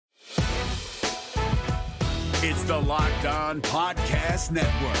It's the Locked On Podcast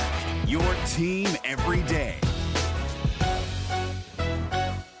Network, your team every day.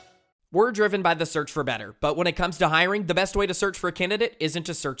 We're driven by the search for better, but when it comes to hiring, the best way to search for a candidate isn't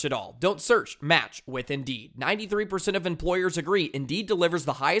to search at all. Don't search, match with Indeed. 93% of employers agree Indeed delivers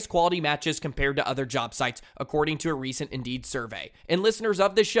the highest quality matches compared to other job sites, according to a recent Indeed survey. And listeners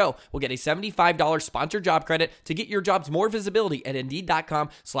of this show will get a $75 sponsored job credit to get your jobs more visibility at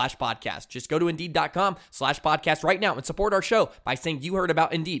Indeed.com/podcast. Just go to Indeed.com/podcast right now and support our show by saying you heard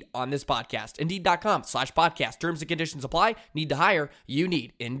about Indeed on this podcast. Indeed.com/podcast. Terms and conditions apply. Need to hire? You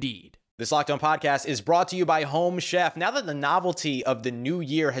need Indeed. This Locked On Podcast is brought to you by Home Chef. Now that the novelty of the new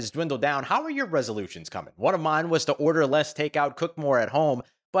year has dwindled down, how are your resolutions coming? One of mine was to order less takeout, cook more at home,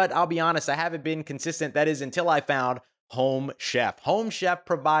 but I'll be honest, I haven't been consistent. That is until I found Home Chef. Home Chef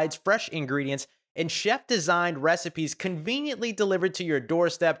provides fresh ingredients and chef-designed recipes conveniently delivered to your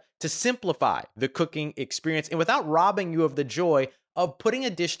doorstep to simplify the cooking experience and without robbing you of the joy of putting a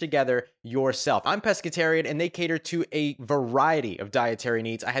dish together yourself. I'm pescatarian and they cater to a variety of dietary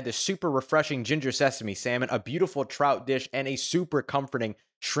needs. I had this super refreshing ginger sesame salmon, a beautiful trout dish, and a super comforting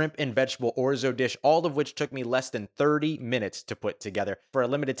shrimp and vegetable orzo dish, all of which took me less than 30 minutes to put together. For a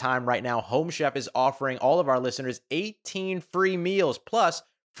limited time right now, Home Chef is offering all of our listeners 18 free meals plus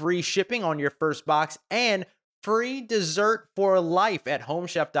free shipping on your first box and free dessert for life at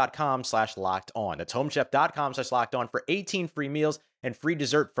homechef.com/lockedon. That's homechef.com/lockedon for 18 free meals and free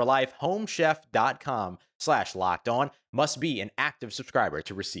dessert for life. Homechef.com/lockedon. Must be an active subscriber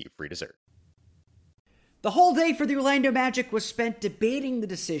to receive free dessert. The whole day for the Orlando Magic was spent debating the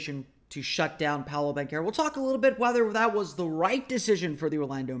decision to shut down Paolo Banchero. We'll talk a little bit whether that was the right decision for the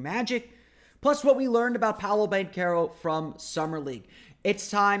Orlando Magic, plus what we learned about Paolo Banchero from Summer League.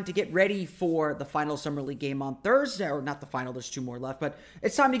 It's time to get ready for the final Summer League game on Thursday, or not the final, there's 2 more left, but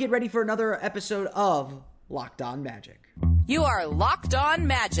it's time to get ready for another episode of Locked On Magic. You are Locked On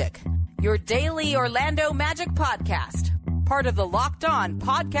Magic, your daily Orlando Magic podcast, part of the Locked On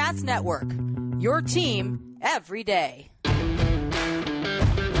Podcast Network, your team every day.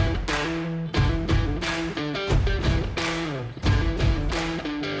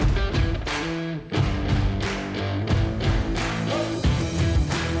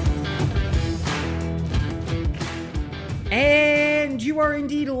 And you are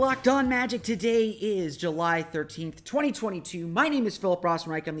indeed Locked On Magic. Today is July 13th, 2022. My name is Philip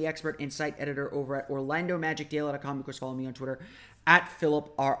Rossman-Reich. I'm the expert insight editor over at OrlandoMagicDaily.com. Of course, follow me on Twitter at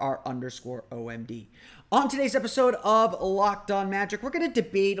PhilipRR_OMD. On today's episode of Locked On Magic, we're going to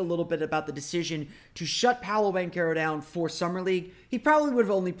debate a little bit about the decision to shut Paolo Banchero down for Summer League. He probably would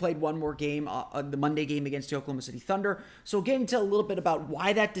have only played one more game, the Monday game against the Oklahoma City Thunder. So we'll get into a little bit about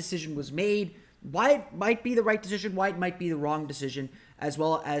why that decision was made, why it might be the right decision, why it might be the wrong decision, as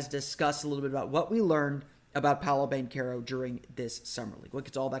well as discuss a little bit about what we learned about Paolo Banchero during this Summer League. We'll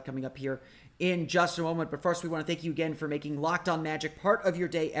get to all that coming up here in just a moment. But first, we want to thank you again for making Locked On Magic part of your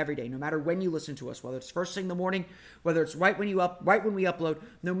day every day, no matter when you listen to us, whether it's first thing in the morning, whether it's right when we upload,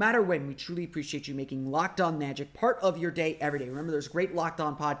 no matter when. We truly appreciate you making Locked On Magic part of your day every day. Remember, there's great Locked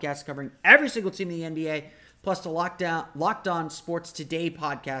On podcasts covering every single team in the NBA, plus the Locked On Sports Today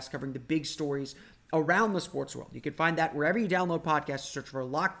podcast covering the big stories around the sports world. You can find that wherever you download podcasts. Search for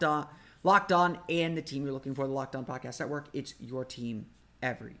Locked On, and the team you're looking for, the Locked On Podcast Network. It's your team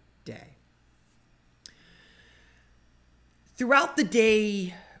every day. Throughout the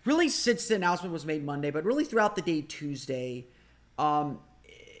day, really since the announcement was made Monday, but really throughout the day Tuesday,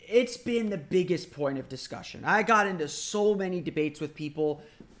 it's been the biggest point of discussion. I got into so many debates with people,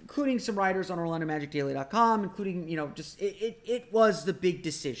 including some writers on OrlandoMagicDaily.com, including, it was the big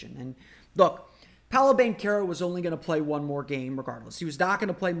decision. And look, Paolo Banchero was only going to play one more game regardless. He was not going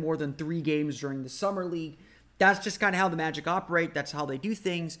to play more than 3 games during the Summer League. That's just kind of how the Magic operate. That's how they do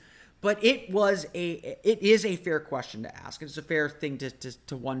things. But it is a fair question to ask. It's a fair thing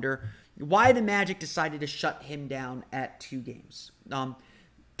to wonder why the Magic decided to shut him down at 2 games.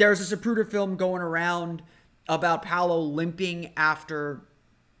 There's a Zapruder film going around about Paolo limping after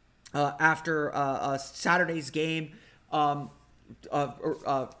Saturday's game.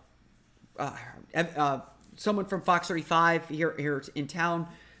 Someone from Fox 35 here in town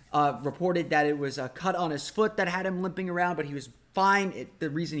reported that it was a cut on his foot that had him limping around, but he was fine. The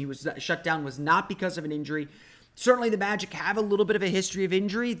reason he was shut down was not because of an injury. Certainly the Magic have a little bit of a history of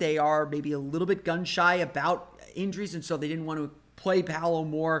injury. They are maybe a little bit gun shy about injuries, and so they didn't want to play Paolo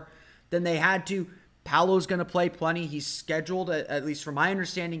more than they had to. Paolo's going to play plenty. He's scheduled, at least from my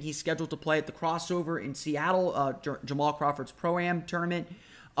understanding, he's scheduled to play at the Crossover in Seattle, Jamal Crawford's Pro-Am tournament.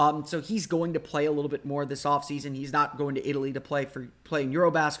 So he's going to play a little bit more this offseason. He's not going to Italy to play in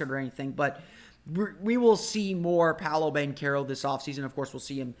Eurobasket or anything, but we will see more Paolo Banchero this offseason. Of course, we'll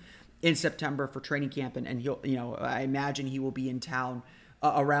see him in September for training camp, and he'll, I imagine he will be in town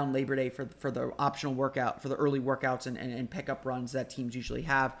around Labor Day for the optional workout, for the early workouts and pickup runs that teams usually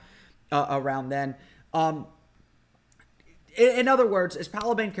have around then. In other words, as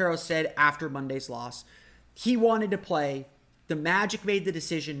Paolo Banchero said after Monday's loss, he wanted to play. The Magic made the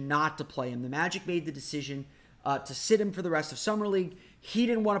decision not to play him. The Magic made the decision to sit him for the rest of Summer League. He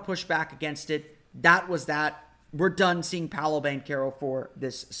didn't want to push back against it. That was that. We're done seeing Paolo Banchero for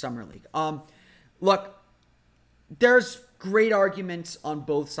this Summer League. Look, there's great arguments on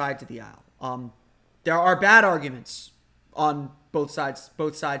both sides of the aisle. There are bad arguments on both sides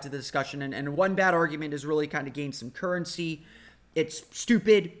of the discussion, and one bad argument has really kind of gained some currency. It's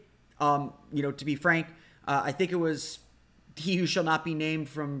stupid. To be frank, I think it was He Who Shall Not Be Named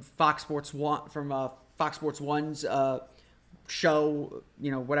from Fox Sports One's show,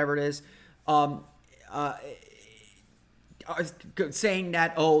 whatever it is, saying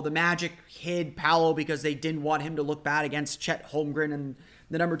that, the Magic hid Paolo because they didn't want him to look bad against Chet Holmgren and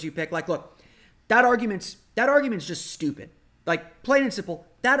the number 2 pick. Like, look, that argument's just stupid. Like, plain and simple,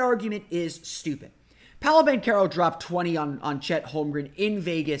 that argument is stupid. Paolo Banchero dropped 20 on Chet Holmgren in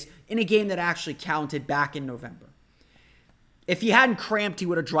Vegas in a game that actually counted back in November. If he hadn't cramped, he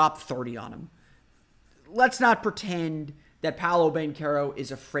would have dropped 30 on him. Let's not pretend that Paolo Banchero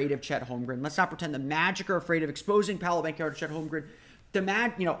is afraid of Chet Holmgren. Let's not pretend the Magic are afraid of exposing Paolo Banchero to Chet Holmgren.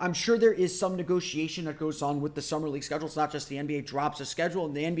 I'm sure there is some negotiation that goes on with the Summer League schedule. It's not just the NBA drops a schedule,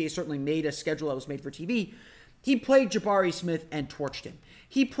 and the NBA certainly made a schedule that was made for TV. He played Jabari Smith and torched him.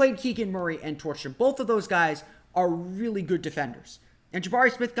 He played Keegan Murray and torched him. Both of those guys are really good defenders. And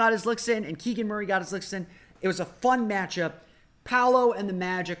Jabari Smith got his licks in, and Keegan Murray got his licks in. It was a fun matchup. Paolo and the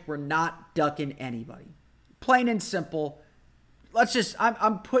Magic were not ducking anybody. Plain and simple.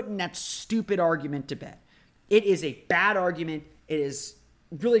 I'm putting that stupid argument to bed. It is a bad argument. It is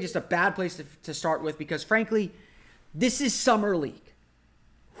really just a bad place to start with because, frankly, this is Summer League.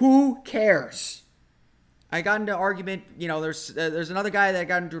 Who cares? I got into an argument, there's another guy that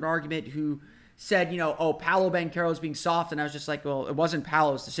got into an argument who said, Paolo Banchero is being soft, and I was just like, well, it wasn't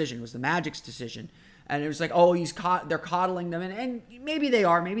Paolo's decision, it was the Magic's decision. And it was like, they're coddling them, and maybe they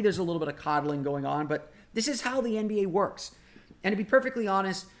are, maybe there's a little bit of coddling going on, but this is how the NBA works. And to be perfectly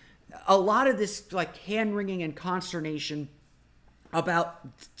honest, a lot of this like hand-wringing and consternation about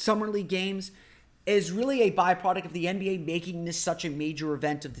Summer League games is really a byproduct of the NBA making this such a major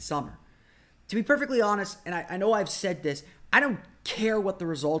event of the summer. To be perfectly honest, and I know I've said this, I don't care what the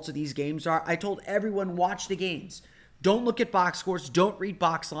results of these games are. I told everyone, watch the games. Don't look at box scores. Don't read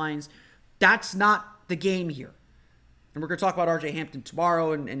box lines. That's not the game here. And we're going to talk about RJ Hampton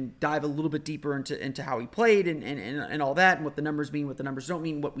tomorrow and dive a little bit deeper into how he played and all that and what the numbers mean, what the numbers don't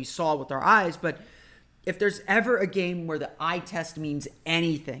mean, what we saw with our eyes. But if there's ever a game where the eye test means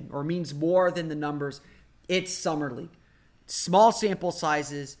anything or means more than the numbers, it's Summer League. Small sample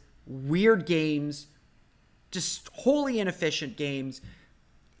sizes, weird games, just wholly inefficient games.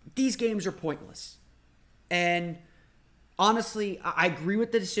 These games are pointless. And honestly, I agree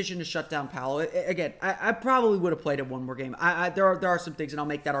with the decision to shut down Paolo. Again, I probably would have played him one more game. There are some things, and I'll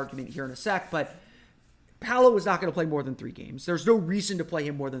make that argument here in a sec, but Paolo was not going to play more than 3 games. There's no reason to play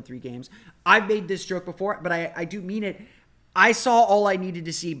him more than 3 games. I've made this joke before, but I do mean it. I saw all I needed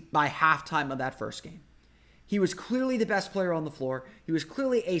to see by halftime of that first game. He was clearly the best player on the floor. He was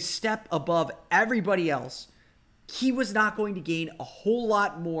clearly a step above everybody else. He was not going to gain a whole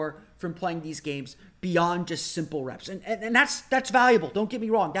lot more from playing these games beyond just simple reps. And that's valuable. Don't get me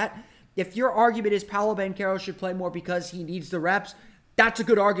wrong. That if your argument is Paolo Banchero should play more because he needs the reps, that's a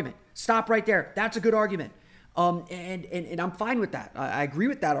good argument. Stop right there. That's a good argument. And I'm fine with that. I agree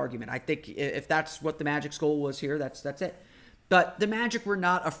with that argument. I think if that's what the Magic's goal was here, that's it. But the Magic were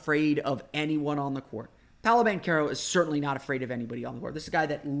not afraid of anyone on the court. Paolo Banchero is certainly not afraid of anybody on the court. This is a guy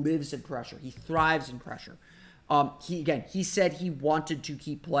that lives in pressure. He thrives in pressure. He said he wanted to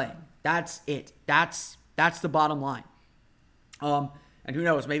keep playing. That's it. That's the bottom line. And who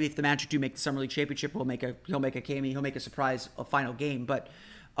knows? Maybe if the Magic do make the Summer League championship, he'll make a cameo. He'll make a final game. But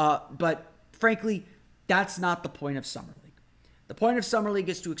frankly, that's not the point of Summer League. The point of Summer League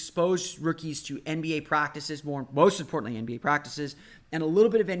is to expose rookies to NBA practices, most importantly NBA practices, and a little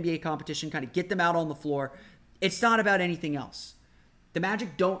bit of NBA competition, kind of get them out on the floor. It's not about anything else. The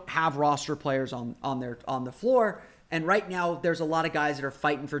Magic don't have roster players on the floor, and right now there's a lot of guys that are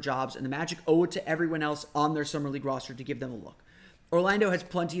fighting for jobs, and the Magic owe it to everyone else on their Summer League roster to give them a look. Orlando has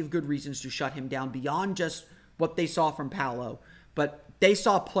plenty of good reasons to shut him down beyond just what they saw from Paolo, but they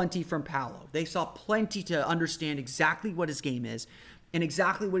saw plenty from Paolo. They saw plenty to understand exactly what his game is. and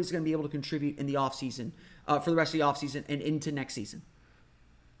exactly what he's going to be able to contribute in the offseason, for the rest of the offseason and into next season.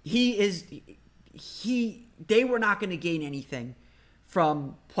 They were not going to gain anything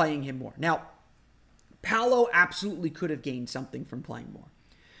from playing him more. Now, Paolo absolutely could have gained something from playing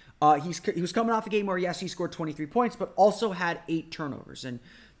more. He was coming off a game where, yes, he scored 23 points, but also had 8 turnovers. And,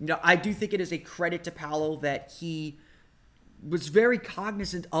 I do think it is a credit to Paolo that he was very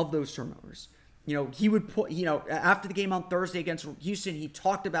cognizant of those turnovers. He would put, after the game on Thursday against Houston, he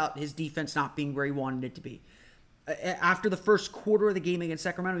talked about his defense not being where he wanted it to be. After the first quarter of the game against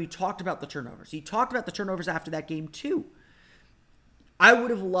Sacramento, he talked about the turnovers. He talked about the turnovers after that game too. I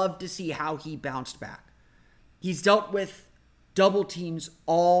would have loved to see how he bounced back. He's dealt with double teams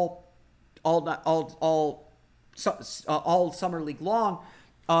all summer league long,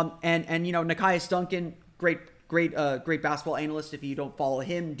 and Nekias Duncan, great basketball analyst. If you don't follow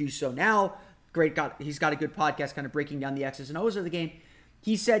him, do so now. He's got a good podcast kind of breaking down the X's and O's of the game.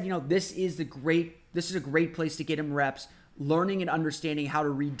 He said, this is a great place to get him reps, learning and understanding how to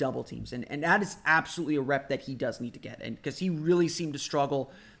read double teams. And that is absolutely a rep that he does need to get. And because he really seemed to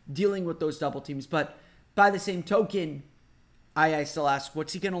struggle dealing with those double teams. But by the same token, I still ask,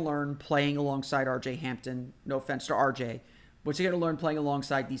 what's he going to learn playing alongside RJ Hampton? No offense to RJ. What's he going to learn playing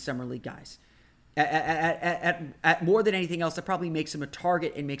alongside these summer league guys? At more than anything else, that probably makes him a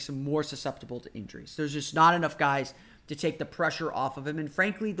target and makes him more susceptible to injuries. There's just not enough guys to take the pressure off of him. And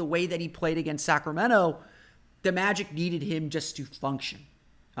frankly, the way that he played against Sacramento, the Magic needed him just to function.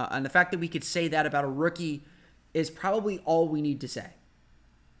 And the fact that we could say that about a rookie is probably all we need to say.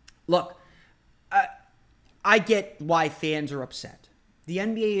 Look, I get why fans are upset. The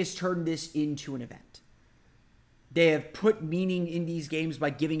NBA has turned this into an event. They have put meaning in these games by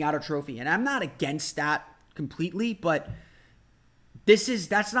giving out a trophy. And I'm not against that completely, but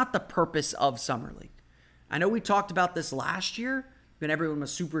that's not the purpose of Summer League. I know we talked about this last year when everyone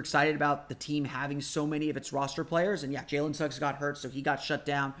was super excited about the team having so many of its roster players. And yeah, Jalen Suggs got hurt, so he got shut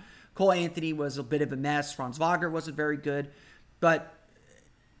down. Cole Anthony was a bit of a mess. Franz Wagner wasn't very good. But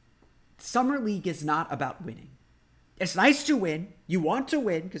Summer League is not about winning. It's nice to win. You want to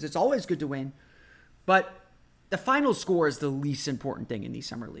win because it's always good to win. But the final score is the least important thing in these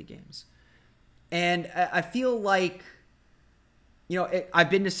Summer League games. And I feel like, I've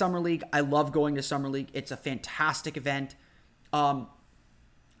been to Summer League. I love going to Summer League. It's a fantastic event. But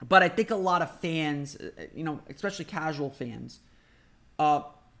I think a lot of fans, especially casual fans,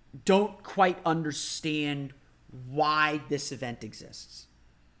 don't quite understand why this event exists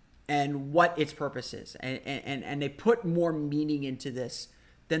and what its purpose is. And they put more meaning into this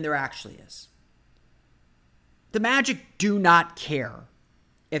than there actually is. The Magic do not care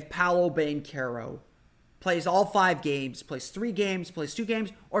if Paolo Banchero plays all 5 games, plays 3 games, plays 2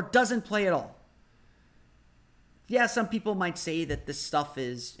 games, or doesn't play at all. Yeah, some people might say that this stuff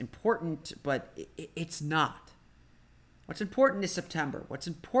is important, but it's not. What's important is September. What's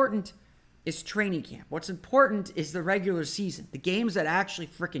important is training camp. What's important is the regular season, the games that actually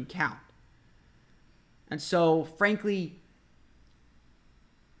freaking count. And so, frankly,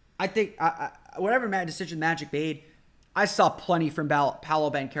 I think whatever decision Magic made, I saw plenty from Paolo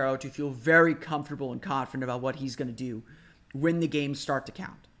Banchero to feel very comfortable and confident about what he's going to do when the games start to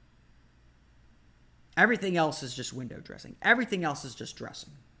count. Everything else is just window dressing. Everything else is just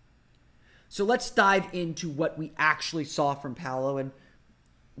dressing. So let's dive into what we actually saw from Paolo and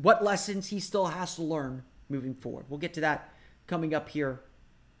what lessons he still has to learn moving forward. We'll get to that coming up here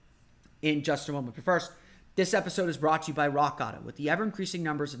in just a moment. But first, this episode is brought to you by Rock Auto. With the ever-increasing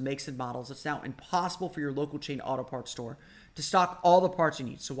numbers of makes and models, it's now impossible for your local chain auto parts store to stock all the parts you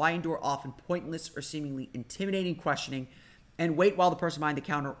need. So why endure often pointless or seemingly intimidating questioning and wait while the person behind the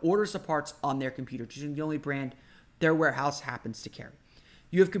counter orders the parts on their computer, choosing the only brand their warehouse happens to carry.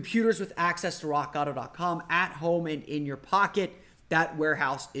 You have computers with access to rockauto.com at home and in your pocket. That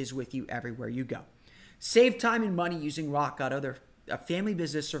warehouse is with you everywhere you go. Save time and money using Rock Auto. They're a family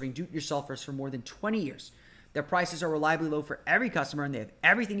business serving do-it-yourselfers for more than 20 years. Their prices are reliably low for every customer, and they have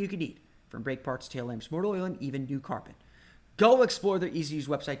everything you can need, from brake parts, tail lamps, motor oil, and even new carpet. Go explore their easy-to-use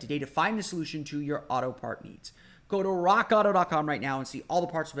website today to find the solution to your auto part needs. Go to rockauto.com right now and see all the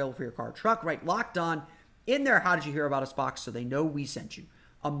parts available for your car or truck. Right, Locked On in their How Did You Hear About Us box so they know we sent you.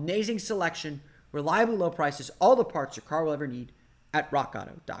 Amazing selection, reliably low prices, all the parts your car will ever need at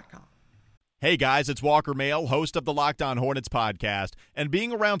rockauto.com. Hey guys, it's Walker Mail, host of the Locked On Hornets podcast, and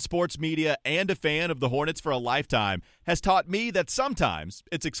being around sports media and a fan of the Hornets for a lifetime has taught me that sometimes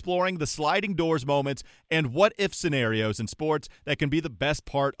it's exploring the sliding doors moments and what-if scenarios in sports that can be the best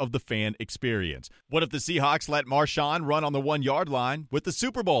part of the fan experience. What if the Seahawks let Marshawn run on the 1-yard line with the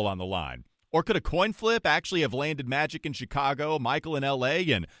Super Bowl on the line? Or could a coin flip actually have landed Magic in Chicago, Michael in L.A.,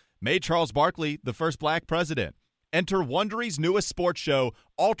 and made Charles Barkley the first black president? Enter Wondery's newest sports show,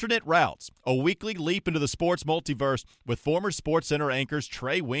 Alternate Routes, a weekly leap into the sports multiverse with former SportsCenter anchors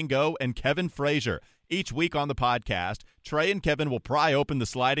Trey Wingo and Kevin Frazier. Each week on the podcast, Trey and Kevin will pry open the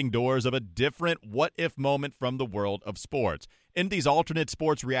sliding doors of a different what-if moment from the world of sports. In these alternate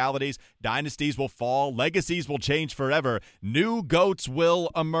sports realities, dynasties will fall, legacies will change forever, new GOATs will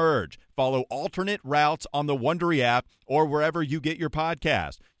emerge. Follow Alternate Routes on the Wondery app or wherever you get your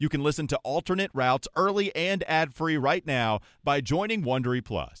podcast. You can listen to Alternate Routes early and ad-free right now by joining Wondery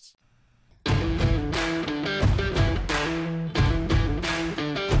Plus.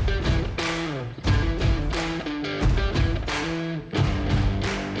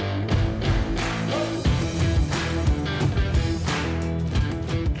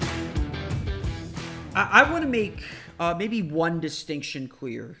 I want to make maybe one distinction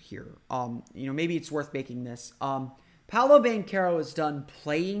clear here. Maybe it's worth making this. Paolo Banchero is done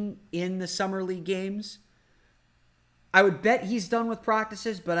playing in the Summer League games. I would bet he's done with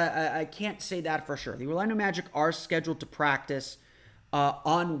practices, but I can't say that for sure. The Orlando Magic are scheduled to practice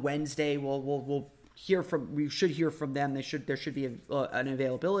on Wednesday. We should hear from them. There should be an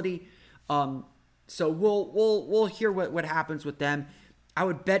availability. So we'll hear what happens with them. I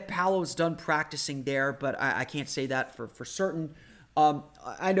would bet Paolo's done practicing there, but I can't say that for certain.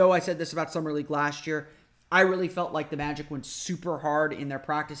 I know I said this about Summer League last year. I really felt like the Magic went super hard in their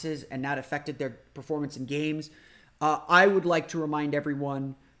practices, and that affected their performance in games. I would like to remind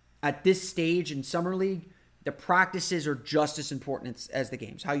everyone at this stage in Summer League, the practices are just as important as the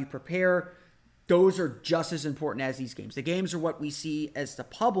games. How you prepare, those are just as important as these games. The games are what we see as the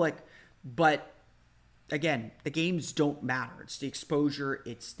public, but again, the games don't matter. It's the exposure,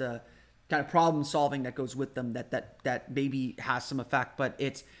 it's the kind of problem solving that goes with them that maybe has some effect, but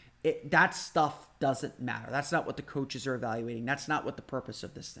that stuff doesn't matter. That's not what the coaches are evaluating. That's not what the purpose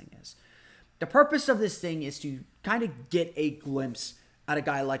of this thing is. The purpose of this thing is to kind of get a glimpse at a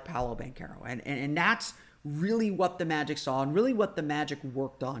guy like Paolo Banchero, and that's really what the Magic saw and really what the Magic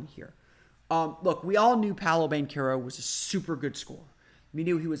worked on here. Look, we all knew Paolo Banchero was a super good scorer. We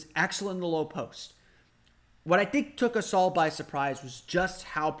knew he was excellent in the low post. What I think took us all by surprise was just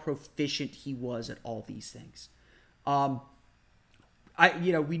how proficient he was at all these things.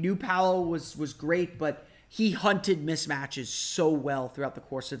 We knew Paolo was great, but he hunted mismatches so well throughout the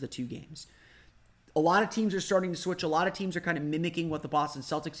course of the two games. A lot of teams are starting to switch. A lot of teams are kind of mimicking what the Boston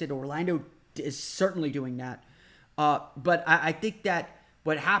Celtics did. Orlando is certainly doing that. But I think that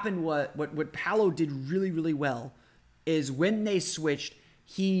what happened, what Paolo did really, really well is when they switched,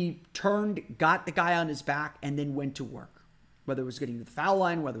 he turned, got the guy on his back, and then went to work. Whether it was getting to the foul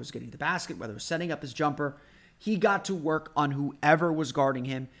line, whether it was getting to the basket, whether it was setting up his jumper, he got to work on whoever was guarding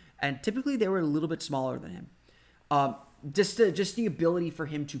him, and typically they were a little bit smaller than him. Just the ability for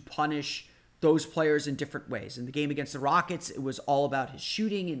him to punish those players in different ways. In the game against the Rockets, it was all about his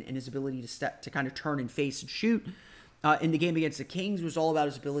shooting and his ability to kind of turn and face and shoot. In the game against the Kings, it was all about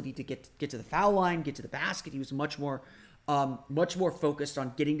his ability to get to the foul line, get to the basket. He was much more focused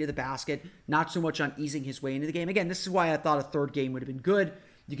on getting to the basket, not so much on easing his way into the game. Again, this is why I thought a third game would have been good.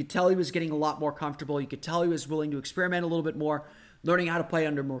 You could tell he was getting a lot more comfortable. You could tell he was willing to experiment a little bit more, learning how to play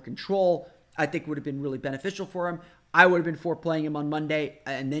under more control. I think would have been really beneficial for him. I would have been for playing him on Monday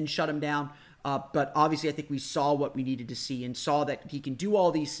and then shut him down. But obviously, I think we saw what we needed to see and saw that he can do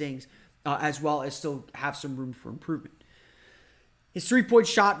all these things as well as still have some room for improvement. His three-point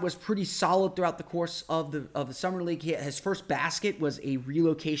shot was pretty solid throughout the course of the Summer League. His first basket was a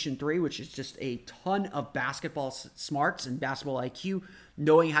relocation three, which is just a ton of basketball smarts and basketball IQ,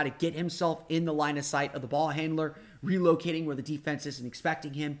 knowing how to get himself in the line of sight of the ball handler, relocating where the defense isn't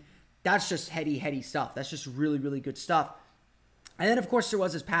expecting him. That's just heady stuff. That's just really, really good stuff. And then, of course, there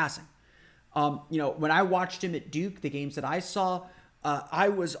was his passing. When I watched him at Duke, the games that I saw, I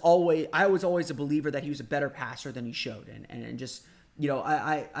was always a believer that he was a better passer than he showed, and just.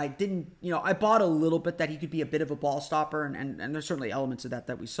 I bought a little bit that he could be a bit of a ball stopper, and there's certainly elements of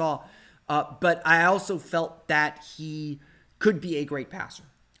that we saw. But I also felt that he could be a great passer.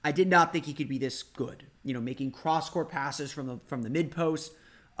 I did not think he could be this good. Making cross-court passes from the mid-post,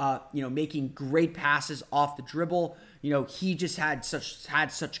 making great passes off the dribble. He just had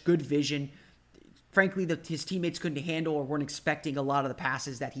such good vision. Frankly, his teammates couldn't handle or weren't expecting a lot of the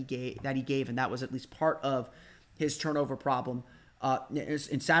passes that he gave, and that was at least part of his turnover problem.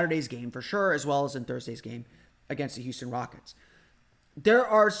 In Saturday's game for sure, as well as in Thursday's game against the Houston Rockets. There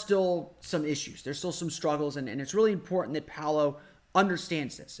are still some issues. There's still some struggles, and it's really important that Paolo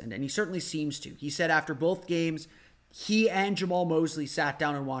understands this, and he certainly seems to. He said after both games he and Jamal Mosley sat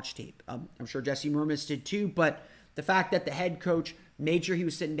down and watched tape. I'm sure Jesse Mermis did too, but the fact that the head coach made sure he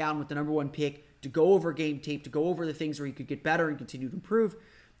was sitting down with the number one pick to go over game tape, to go over the things where he could get better and continue to improve,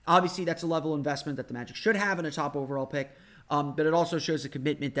 obviously that's a level of investment that the Magic should have in a top overall pick, but it also shows a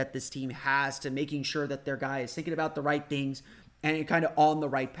commitment that this team has to making sure that their guy is thinking about the right things and kind of on the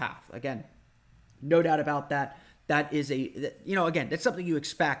right path. Again, no doubt about that. That is again, that's something you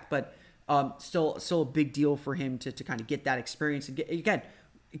expect, but still a big deal for him to kind of get that experience and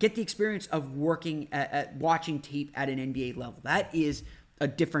get the experience of working at watching tape at an NBA level. That is a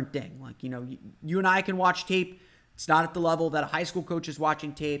different thing. Like, you and I can watch tape. It's not at the level that a high school coach is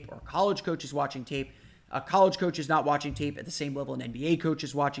watching tape or a college coach is watching tape. A college coach is not watching tape at the same level an NBA coach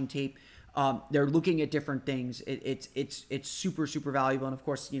is watching tape. They're looking at different things. It's super, super valuable. And of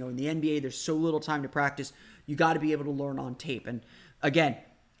course, in the NBA, there's so little time to practice. You got to be able to learn on tape. And again,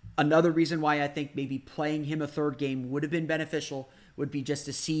 another reason why I think maybe playing him a third game would have been beneficial would be just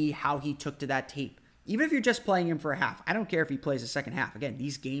to see how he took to that tape. Even if you're just playing him for a half, I don't care if he plays a second half. Again,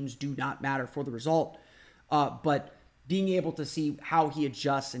 these games do not matter for the result. But being able to see how he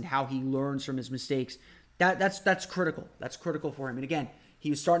adjusts and how he learns from his mistakes, that's critical. That's critical for him. And again, he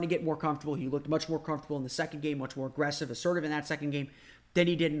was starting to get more comfortable. He looked much more comfortable in the second game, much more aggressive, assertive in that second game than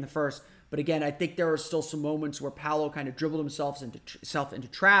he did in the first. But again, I think there are still some moments where Paolo kind of dribbled himself into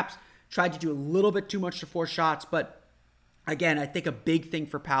traps, tried to do a little bit too much to force shots. But again, I think a big thing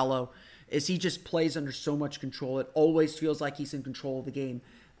for Paolo is he just plays under so much control. It always feels like he's in control of the game.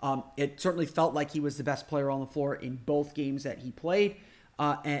 It certainly felt like he was the best player on the floor in both games that he played.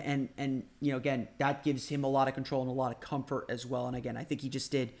 And again, that gives him a lot of control and a lot of comfort as well. And again, I think he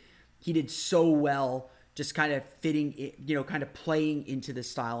did so well just kind of fitting, kind of playing into this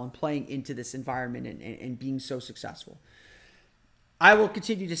style and playing into this environment and being so successful. I will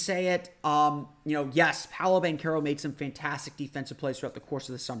continue to say it. Yes, Paolo Banchero made some fantastic defensive plays throughout the course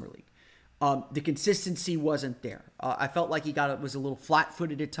of the Summer League. The consistency wasn't there. I felt like he was a little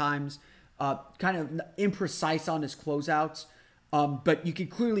flat-footed at times, kind of imprecise on his closeouts. But you can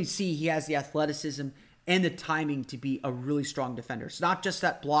clearly see he has the athleticism and the timing to be a really strong defender. It's not just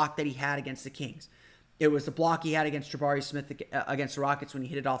that block that he had against the Kings. It was the block he had against Jabari Smith against the Rockets when he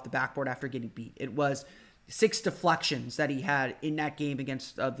hit it off the backboard after getting beat. It was 6 deflections that he had in that game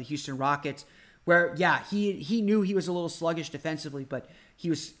against the Houston Rockets where, he knew he was a little sluggish defensively, but he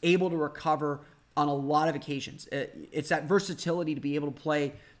was able to recover on a lot of occasions. It's that versatility to be able to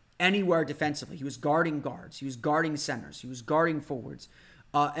play anywhere defensively. He was guarding guards. He was guarding centers. He was guarding forwards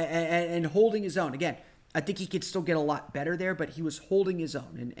and holding his own. Again, I think he could still get a lot better there, but he was holding his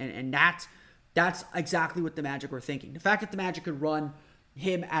own. And that's exactly what the Magic were thinking. The fact that the Magic could run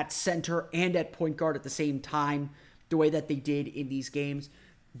him at center and at point guard at the same time, the way that they did in these games,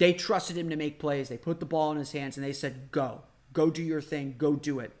 they trusted him to make plays. They put the ball in his hands and they said, go do your thing, go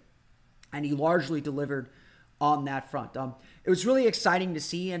do it. And he largely delivered on that front. It was really exciting to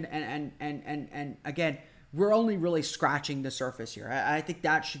see, and again, we're only really scratching the surface here. I think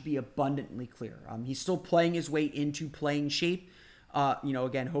that should be abundantly clear. He's still playing his way into playing shape.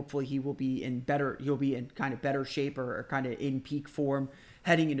 Again, hopefully he'll be in kind of better shape or kind of in peak form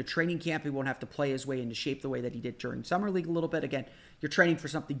heading into training camp. He won't have to play his way into shape the way that he did during Summer League a little bit. Again, you're training for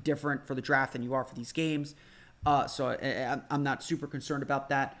something different for the draft than you are for these games. So I'm not super concerned about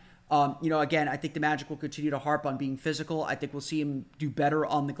that. Again, I think the Magic will continue to harp on being physical. I think we'll see him do better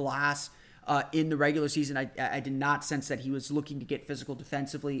on the glass in the regular season. I did not sense that he was looking to get physical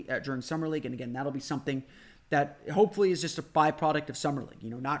defensively during Summer League. And again, that'll be something that hopefully is just a byproduct of Summer League,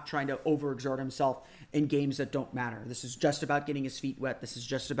 not trying to overexert himself in games that don't matter. This is just about getting his feet wet. This is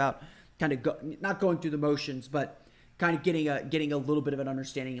just about kind of not going through the motions, but kind of getting a little bit of an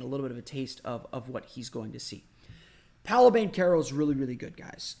understanding and a little bit of a taste of what he's going to see. Paolo Banchero is really, really good,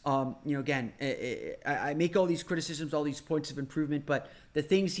 guys. Again, I make all these criticisms, all these points of improvement, but the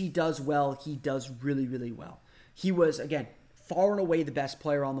things he does well, he does really, really well. He was, again, far and away the best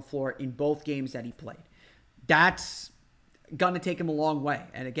player on the floor in both games that he played. That's going to take him a long way.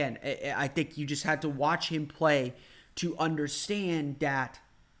 And again, I think you just had to watch him play to understand that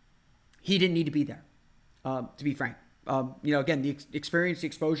he didn't need to be there, to be frank. Again, the experience, the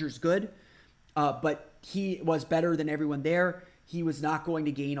exposure is good, but he was better than everyone there. He was not going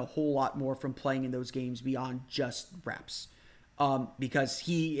to gain a whole lot more from playing in those games beyond just reps, because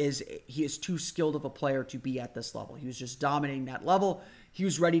he is too skilled of a player to be at this level. He was just dominating that level. He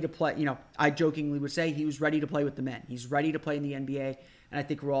was ready to play. I jokingly would say he was ready to play with the men. He's ready to play in the NBA, and I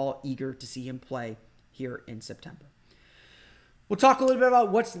think we're all eager to see him play here in September. We'll talk a little bit about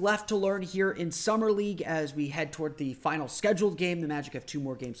what's left to learn here in Summer League as we head toward the final scheduled game. The Magic have 2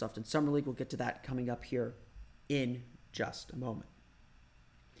 more games left in Summer League. We'll get to that coming up here in just a moment.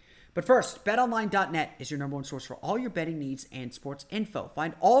 But first, betonline.net is your number one source for all your betting needs and sports info.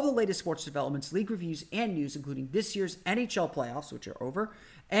 Find all the latest sports developments, league reviews, and news, including this year's NHL playoffs, which are over,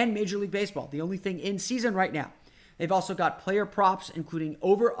 and Major League Baseball, the only thing in season right now. They've also got player props, including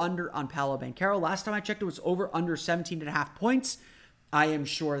over-under on Paolo Banchero. Last time I checked, it was over-under 17.5 points. I am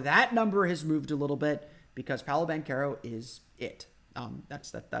sure that number has moved a little bit because Paolo Banchero is it.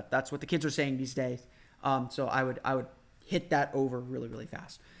 That's what the kids are saying these days. So I would hit that over really, really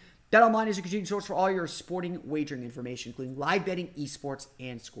fast. BetOnline is a continued source for all your sporting wagering information, including live betting, esports,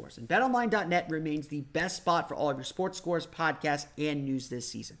 and scores. And BetOnline.net remains the best spot for all of your sports scores, podcasts, and news this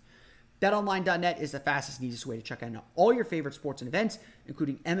season. BetOnline.net is the fastest and easiest way to check out all your favorite sports and events,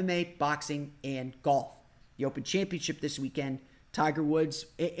 including MMA, boxing, and golf. The Open Championship this weekend, Tiger Woods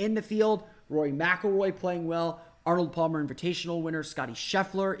in the field, Rory McIlroy playing well, Arnold Palmer Invitational winner Scotty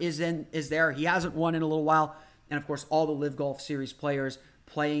Scheffler is there. He hasn't won in a little while. And of course, all the Live Golf Series players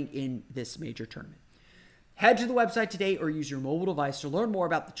playing in this major tournament. Head to the website today or use your mobile device to learn more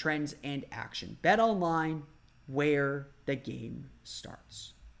about the trends and action. Bet online, where the game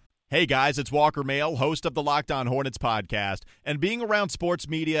starts. Hey guys, it's Walker Mail, host of the Locked On Hornets podcast, and being around sports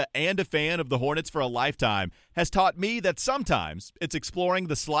media and a fan of the Hornets for a lifetime has taught me that sometimes it's exploring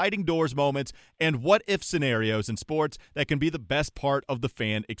the sliding doors moments and what-if scenarios in sports that can be the best part of the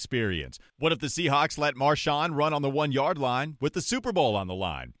fan experience. What if the Seahawks let Marshawn run on the 1-yard line with the Super Bowl on the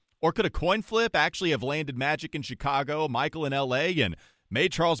line? Or could a coin flip actually have landed Magic in Chicago, Michael in L.A., and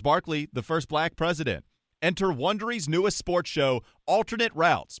made Charles Barkley the first black president? Enter Wondery's newest sports show, Alternate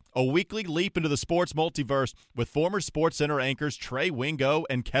Routes, a weekly leap into the sports multiverse with former SportsCenter anchors Trey Wingo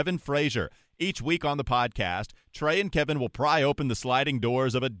and Kevin Frazier. Each week on the podcast, Trey and Kevin will pry open the sliding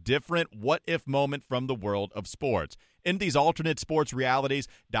doors of a different what-if moment from the world of sports. In these alternate sports realities,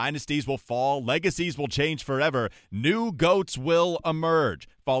 dynasties will fall, legacies will change forever, new GOATs will emerge.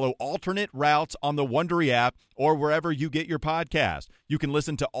 Follow Alternate Routes on the Wondery app or wherever you get your podcast. You can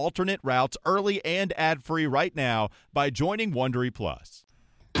listen to Alternate Routes early and ad-free right now by joining Wondery Plus.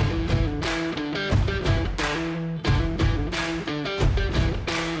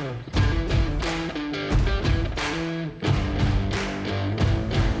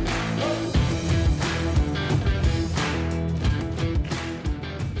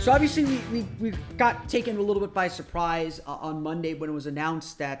 So obviously we got taken a little bit by surprise on Monday when it was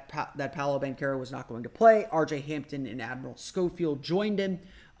announced that Paolo Banchero was not going to play. RJ Hampton and Admiral Schofield joined him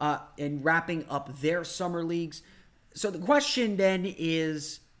in wrapping up their summer leagues. So the question then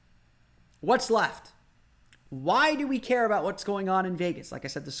is, what's left? Why do we care about what's going on in Vegas? Like I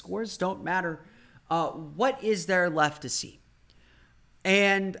said, the scores don't matter. What is there left to see?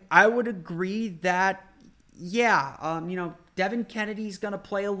 And I would agree that, Devin Kennedy's going to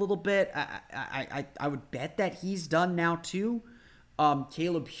play a little bit. I would bet that he's done now too.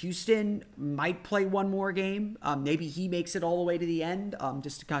 Caleb Houston might play one more game. Maybe he makes it all the way to the end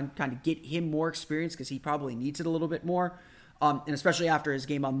just to kind of get him more experience because he probably needs it a little bit more. And especially after his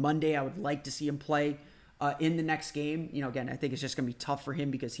game on Monday, I would like to see him play in the next game. Again, I think it's just going to be tough for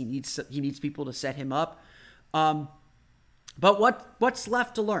him because he needs people to set him up. But what's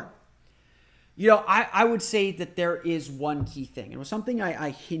left to learn? I would say that there is one key thing. It was something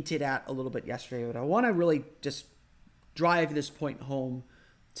I hinted at a little bit yesterday, but I want to really just drive this point home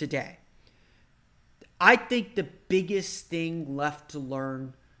today. I think the biggest thing left to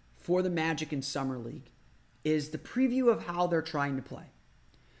learn for the Magic in Summer League is the preview of how they're trying to play.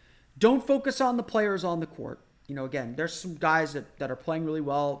 Don't focus on the players on the court. Again, there's some guys that are playing really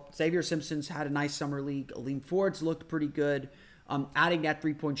well. Xavier Simpson's had a nice summer league. Aleem Ford's looked pretty good. Adding that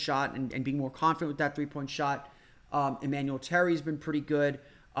three-point shot and being more confident with that three-point shot. Emmanuel Terry's been pretty good.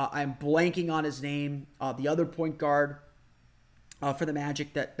 I'm blanking on his name. The other point guard for the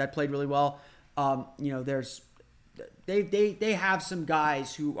Magic that played really well. They have some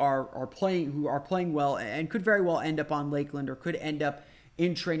guys who are playing well and could very well end up on Lakeland or could end up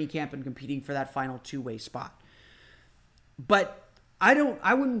in training camp and competing for that final two-way spot. But I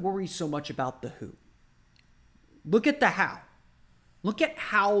wouldn't worry so much about the who. Look at the how. Look at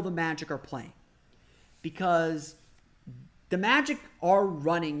how the Magic are playing. Because the Magic are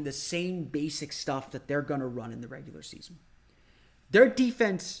running the same basic stuff that they're going to run in the regular season. Their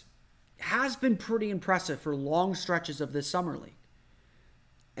defense has been pretty impressive for long stretches of this summer league.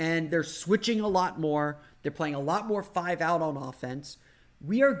 And they're switching a lot more. They're playing a lot more 5-out on offense.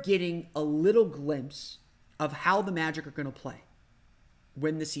 We are getting a little glimpse of how the Magic are going to play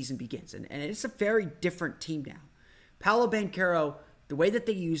when the season begins. And it's a very different team now. Paolo Banchero, the way that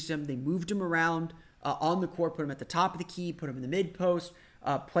they used him, they moved him around on the court, put him at the top of the key, put him in the mid post,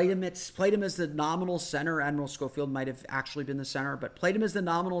 Played him as the nominal center. Admiral Schofield might have actually been the center, but played him as the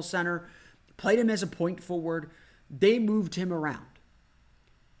nominal center. Played him as a point forward. They moved him around.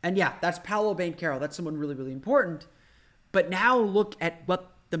 And yeah, that's Paolo Banchero. That's someone really, really important. But now look at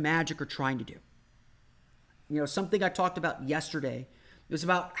what the Magic are trying to do. Something I talked about yesterday, it was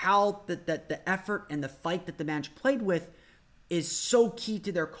about how the effort and the fight that the Magic played with is so key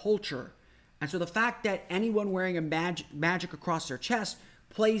to their culture. And so the fact that anyone wearing a magic across their chest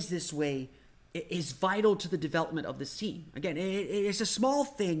plays this way is vital to the development of this team. Again, it's a small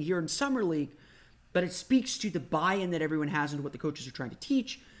thing here in Summer League, but it speaks to the buy-in that everyone has into what the coaches are trying to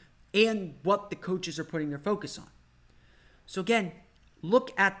teach and what the coaches are putting their focus on. So again,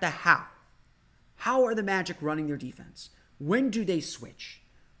 look at the how. How are the Magic running their defense? When do they switch?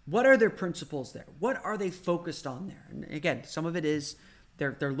 What are their principles there? What are they focused on there? And again, some of it is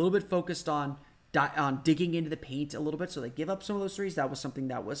they're a little bit focused on digging into the paint a little bit, so they give up some of those threes. That was something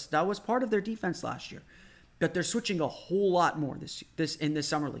that was part of their defense last year. But they're switching a whole lot more this in this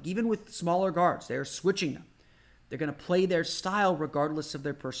Summer League. Even with smaller guards, they're switching them. They're going to play their style regardless of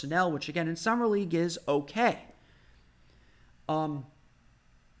their personnel, which again in Summer League is okay.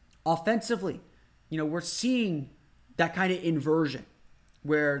 Offensively, we're seeing that kind of inversion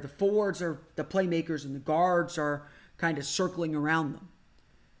where the forwards are the playmakers and the guards are kind of circling around them.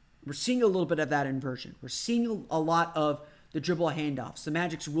 We're seeing a little bit of that inversion. We're seeing a lot of the dribble handoffs, the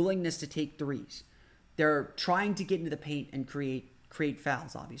Magic's willingness to take threes. They're trying to get into the paint and create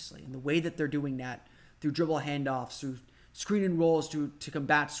fouls, obviously. And the way that they're doing that through dribble handoffs, through screen and rolls to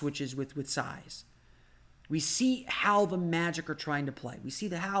combat switches with size. We see how the Magic are trying to play. We see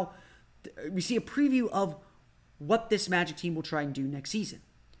a preview of what this Magic team will try and do next season.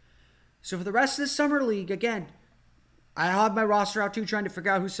 So for the rest of the Summer League, again, I have my roster out too, trying to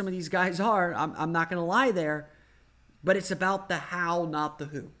figure out who some of these guys are. I'm not going to lie there. But it's about the how, not the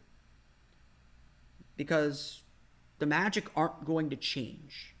who. Because the Magic aren't going to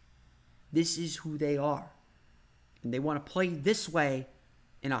change. This is who they are. And they want to play this way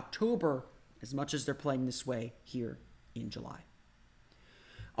in October as much as they're playing this way here in July.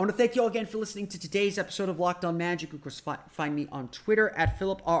 I want to thank you all again for listening to today's episode of Locked On Magic. Of course, find me on Twitter at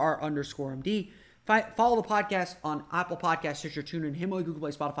PhilipRR_MD. Follow the podcast on Apple Podcasts, Stitcher, TuneIn, Himalaya, Google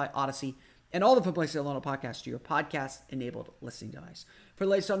Play, Spotify, Odyssey, and all the fun places that allow podcasts to your podcast-enabled listening device. For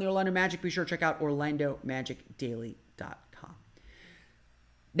the latest on the Orlando Magic, be sure to check out OrlandoMagicDaily.com.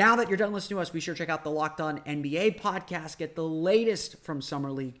 Now that you're done listening to us, be sure to check out the Locked On NBA podcast. Get the latest from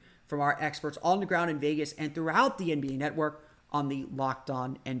Summer League from our experts on the ground in Vegas and throughout the NBA network on the Locked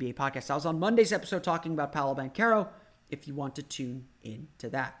On NBA podcast. I was on Monday's episode talking about Paolo Banchero, if you want to tune into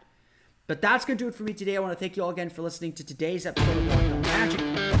that. But that's going to do it for me today. I want to thank you all again for listening to today's episode of Locked On Magic.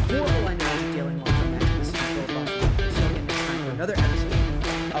 For Orlando Magic Daily and Locked On Magic, this is Phil Banchero. See you again next time for another episode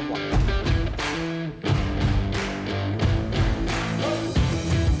of Locked On.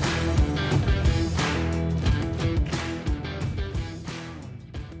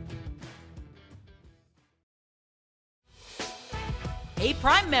 Hey,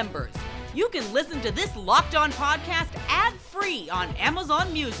 Prime members, you can listen to this Locked On podcast ad-free on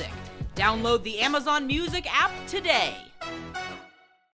Amazon Music. Download the Amazon Music app today.